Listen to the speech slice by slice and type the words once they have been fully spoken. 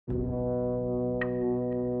Hello,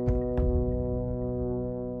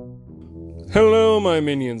 my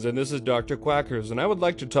minions, and this is Dr. Quackers, and I would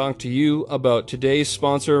like to talk to you about today's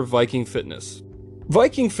sponsor, Viking Fitness.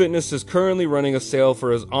 Viking Fitness is currently running a sale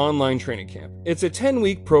for his online training camp. It's a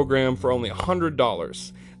 10-week program for only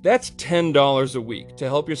 $100. That's $10 a week to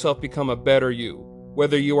help yourself become a better you,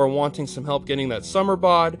 whether you are wanting some help getting that summer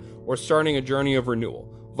bod or starting a journey of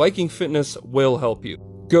renewal. Viking Fitness will help you.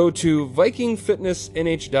 Go to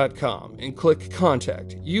VikingFitnessNH.com and click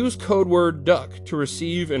Contact. Use code word DUCK to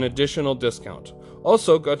receive an additional discount.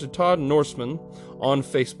 Also, go to Todd Norseman on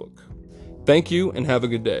Facebook. Thank you and have a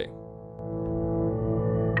good day.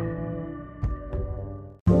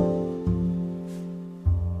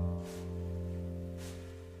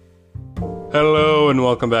 Hello and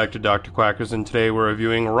welcome back to Dr. Quackers, and today we're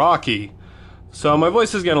reviewing Rocky. So my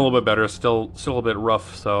voice is getting a little bit better, still a bit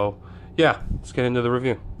rough, so yeah, let's get into the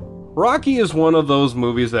review. Rocky is one of those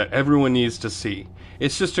movies that everyone needs to see.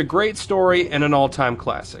 It's just a great story and an all-time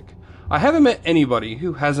classic. I haven't met anybody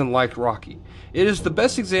who hasn't liked Rocky. It is the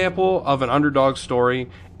best example of an underdog story.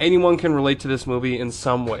 Anyone can relate to this movie in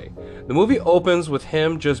some way. The movie opens with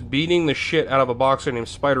him just beating the shit out of a boxer named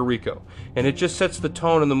Spider Rico, and it just sets the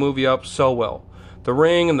tone in the movie up so well. The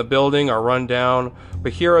ring and the building are run down,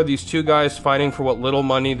 but here are these two guys fighting for what little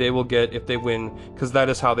money they will get if they win, because that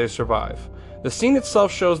is how they survive. The scene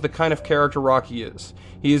itself shows the kind of character Rocky is.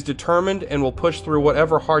 He is determined and will push through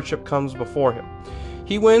whatever hardship comes before him.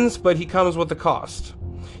 He wins, but he comes with a cost.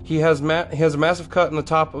 He has a massive cut in the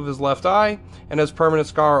top of his left eye and has permanent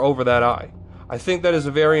scar over that eye. I think that is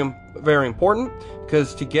very important,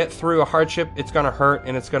 because to get through a hardship, it's going to hurt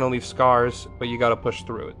and it's going to leave scars, but you got to push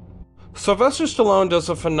through it. Sylvester Stallone does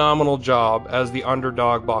a phenomenal job as the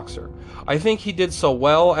underdog boxer. I think he did so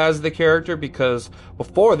well as the character because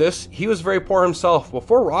before this, he was very poor himself.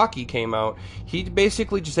 Before Rocky came out, he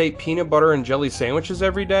basically just ate peanut butter and jelly sandwiches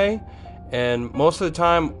every day, and most of the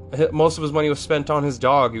time, most of his money was spent on his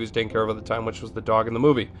dog he was taking care of at the time, which was the dog in the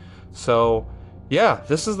movie. So yeah,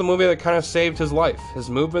 this is the movie that kind of saved his life. His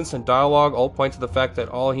movements and dialogue all point to the fact that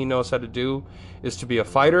all he knows how to do is to be a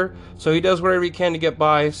fighter, so he does whatever he can to get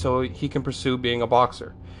by so he can pursue being a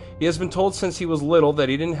boxer. He has been told since he was little that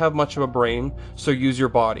he didn't have much of a brain, so use your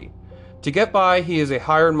body. To get by, he is a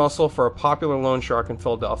hired muscle for a popular loan shark in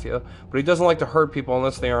Philadelphia, but he doesn't like to hurt people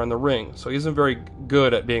unless they are in the ring, so he isn't very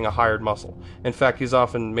good at being a hired muscle. In fact, he's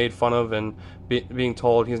often made fun of and being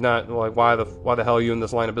told he's not, like, why the hell are you in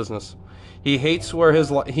this line of business? He hates where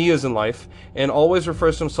he is in life and always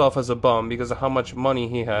refers to himself as a bum because of how much money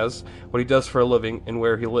he has, what he does for a living, and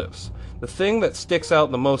where he lives. The thing that sticks out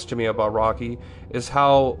the most to me about Rocky is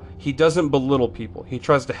how he doesn't belittle people. He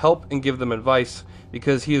tries to help and give them advice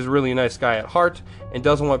because he is really a nice guy at heart and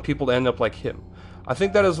doesn't want people to end up like him. I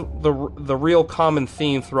think that is the real common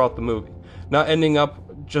theme throughout the movie, not ending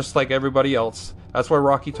up just like everybody else. That's why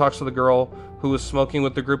Rocky talks to the girl who was smoking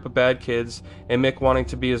with the group of bad kids, and Mick wanting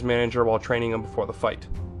to be his manager while training him before the fight.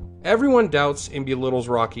 Everyone doubts and belittles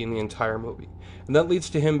Rocky in the entire movie, and that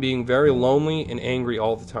leads to him being very lonely and angry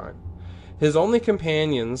all the time. His only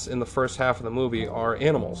companions in the first half of the movie are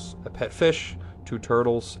animals, a pet fish, 2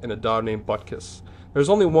 turtles, and a dog named Butkus. There's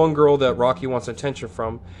only one girl that Rocky wants attention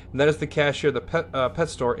from, and that is the cashier of the pet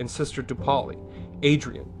store and sister to Polly,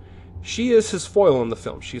 Adrian. She is his foil in the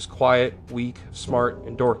film. She's quiet, weak, smart,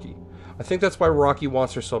 and dorky. I think that's why Rocky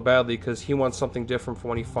wants her so badly, because he wants something different from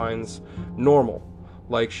what he finds normal.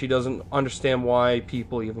 Like, she doesn't understand why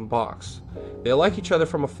people even box. They like each other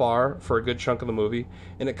from afar for a good chunk of the movie,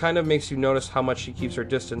 and it kind of makes you notice how much she keeps her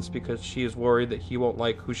distance because she is worried that he won't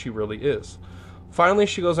like who she really is. Finally,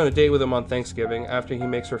 she goes on a date with him on Thanksgiving after he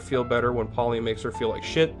makes her feel better when Polly makes her feel like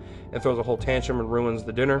shit and throws a whole tantrum and ruins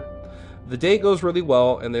the dinner. The date goes really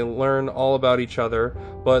well, and they learn all about each other,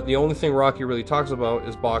 but the only thing Rocky really talks about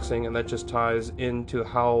is boxing, and that just ties into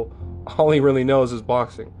how all he really knows is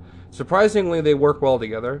boxing. Surprisingly, they work well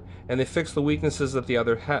together, and they fix the weaknesses that the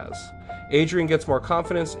other has. Adrian gets more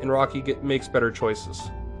confidence, and Rocky makes better choices.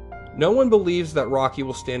 No one believes that Rocky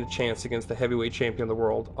will stand a chance against the heavyweight champion of the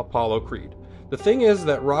world, Apollo Creed. The thing is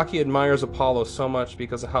that Rocky admires Apollo so much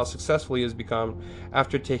because of how successful he has become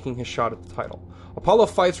after taking his shot at the title. Apollo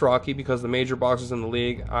fights Rocky because the major boxers in the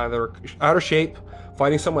league either out of shape,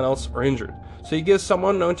 fighting someone else, or injured. So he gives some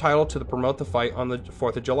unknown title to promote the fight on the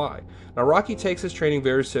 4th of July. Now Rocky takes his training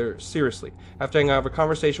very seriously. After I have a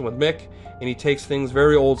conversation with Mick, and he takes things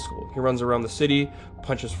very old school. He runs around the city,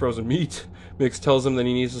 punches frozen meat. Mick tells him that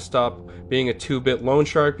he needs to stop being a 2-bit loan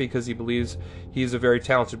shark because he believes he's a very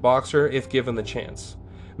talented boxer if given the chance.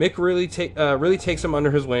 Mick really takes him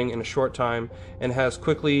under his wing in a short time and has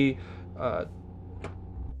quickly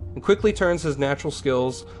and quickly turns his natural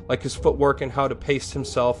skills, like his footwork and how to pace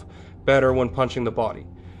himself, better when punching the body.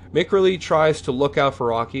 Mick really tries to look out for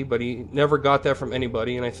Rocky, but he never got that from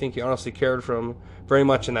anybody, and I think he honestly cared for him very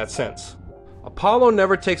much in that sense. Apollo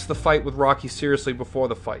never takes the fight with Rocky seriously before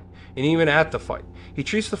the fight, and even at the fight. He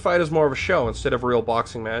treats the fight as more of a show instead of a real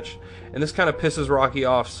boxing match, and this kind of pisses Rocky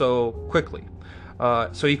off so quickly.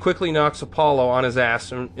 So he quickly knocks Apollo on his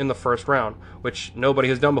ass in the first round, which nobody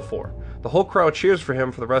has done before. The whole crowd cheers for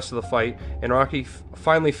him for the rest of the fight, and Rocky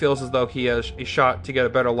finally feels as though he has a shot to get a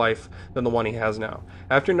better life than the one he has now.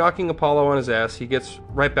 After knocking Apollo on his ass, he gets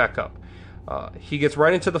right back up. He gets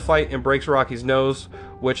right into the fight and breaks Rocky's nose,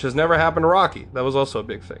 which has never happened to Rocky. That was also a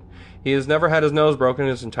big thing. He has never had his nose broken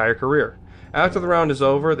in his entire career. After the round is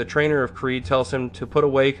over, the trainer of Creed tells him to put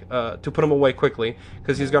him away quickly,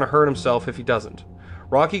 because he's going to hurt himself if he doesn't.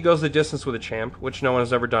 Rocky goes the distance with the champ, which no one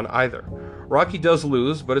has ever done either. Rocky does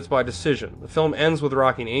lose, but it's by decision. The film ends with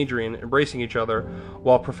Rocky and Adrian embracing each other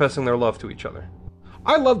while professing their love to each other.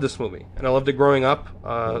 I loved this movie, and I loved it growing up,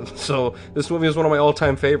 so this movie is one of my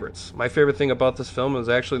all-time favorites. My favorite thing about this film is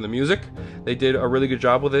actually the music. They did a really good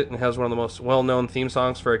job with it, and it has one of the most well-known theme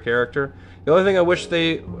songs for a character. The only thing I wish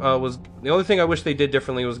they did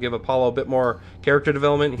differently was give Apollo a bit more character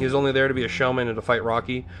development. He's only there to be a showman and to fight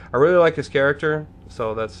Rocky. I really like his character,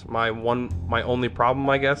 so that's my only problem,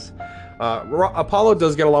 I guess. Apollo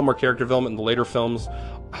does get a lot more character development in the later films.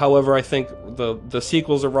 However, I think the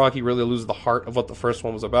sequels of Rocky really lose the heart of what the first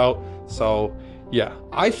one was about. So, yeah,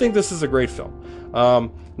 I think this is a great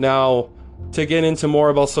film. Now, to get into more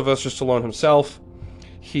about Sylvester Stallone himself,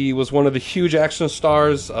 he was one of the huge action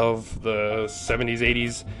stars of the 70s,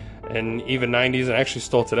 80s, and even 90s, and actually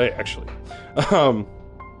still today, actually.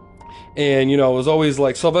 And, you know, it was always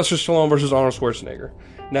like Sylvester Stallone versus Arnold Schwarzenegger.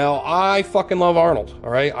 Now, I fucking love Arnold, all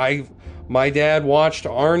right? My dad watched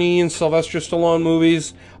Arnie and Sylvester Stallone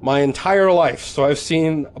movies my entire life, so I've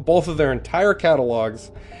seen both of their entire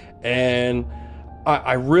catalogs, and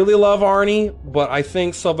I really love Arnie, but I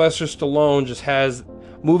think Sylvester Stallone just has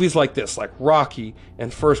movies like this, like Rocky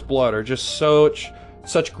and First Blood, are just such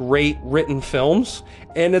great written films,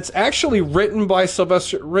 and it's actually written by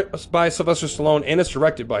Sylvester Stallone, and it's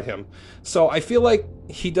directed by him. So I feel like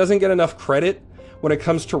he doesn't get enough credit when it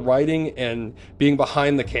comes to writing and being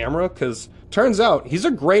behind the camera, because turns out he's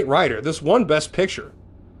a great writer. This won Best Picture.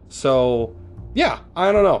 So, yeah,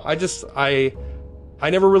 I don't know. I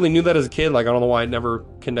never really knew that as a kid. Like, I don't know why I never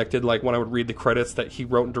connected, like, when I would read the credits that he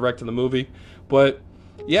wrote and directed the movie. But,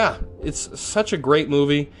 yeah, it's such a great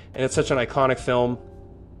movie, and it's such an iconic film.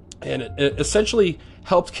 And it essentially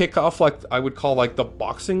helped kick off, like, I would call, like, the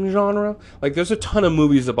boxing genre. Like, there's a ton of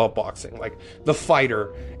movies about boxing, like The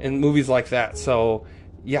Fighter and movies like that. So,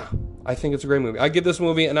 yeah, I think it's a great movie. I give this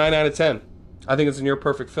movie a 9 out of 10. I think it's a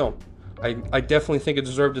near-perfect film. I definitely think it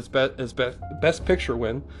deserved its Best Picture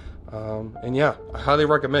win. And, yeah, I highly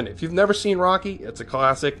recommend it. If you've never seen Rocky, it's a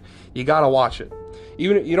classic. You gotta watch it.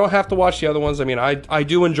 Even you don't have to watch the other ones. I mean, I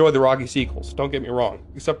do enjoy the Rocky sequels. Don't get me wrong,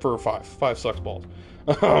 except for 5. 5 sucks balls.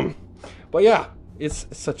 But yeah, it's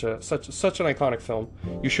such an iconic film.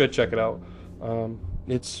 You should check it out.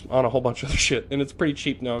 It's on a whole bunch of other shit, and it's pretty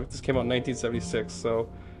cheap now. This came out in 1976,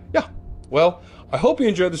 so yeah. Well, I hope you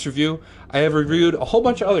enjoyed this review. I have reviewed a whole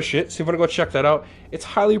bunch of other shit, so if you want to go check that out, it's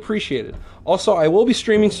highly appreciated. Also, I will be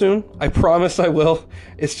streaming soon. I promise I will.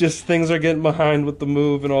 It's just things are getting behind with the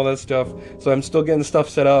move and all that stuff, so I'm still getting stuff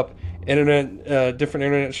set up, different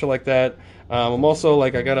internet shit like that. I'm also,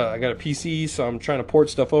 like, I got a PC, so I'm trying to port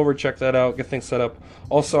stuff over, check that out, get things set up.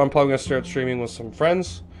 Also, I'm probably going to start streaming with some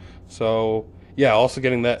friends. So, yeah, also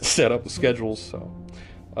getting that set up, the schedules. So,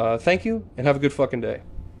 thank you, and have a good fucking day.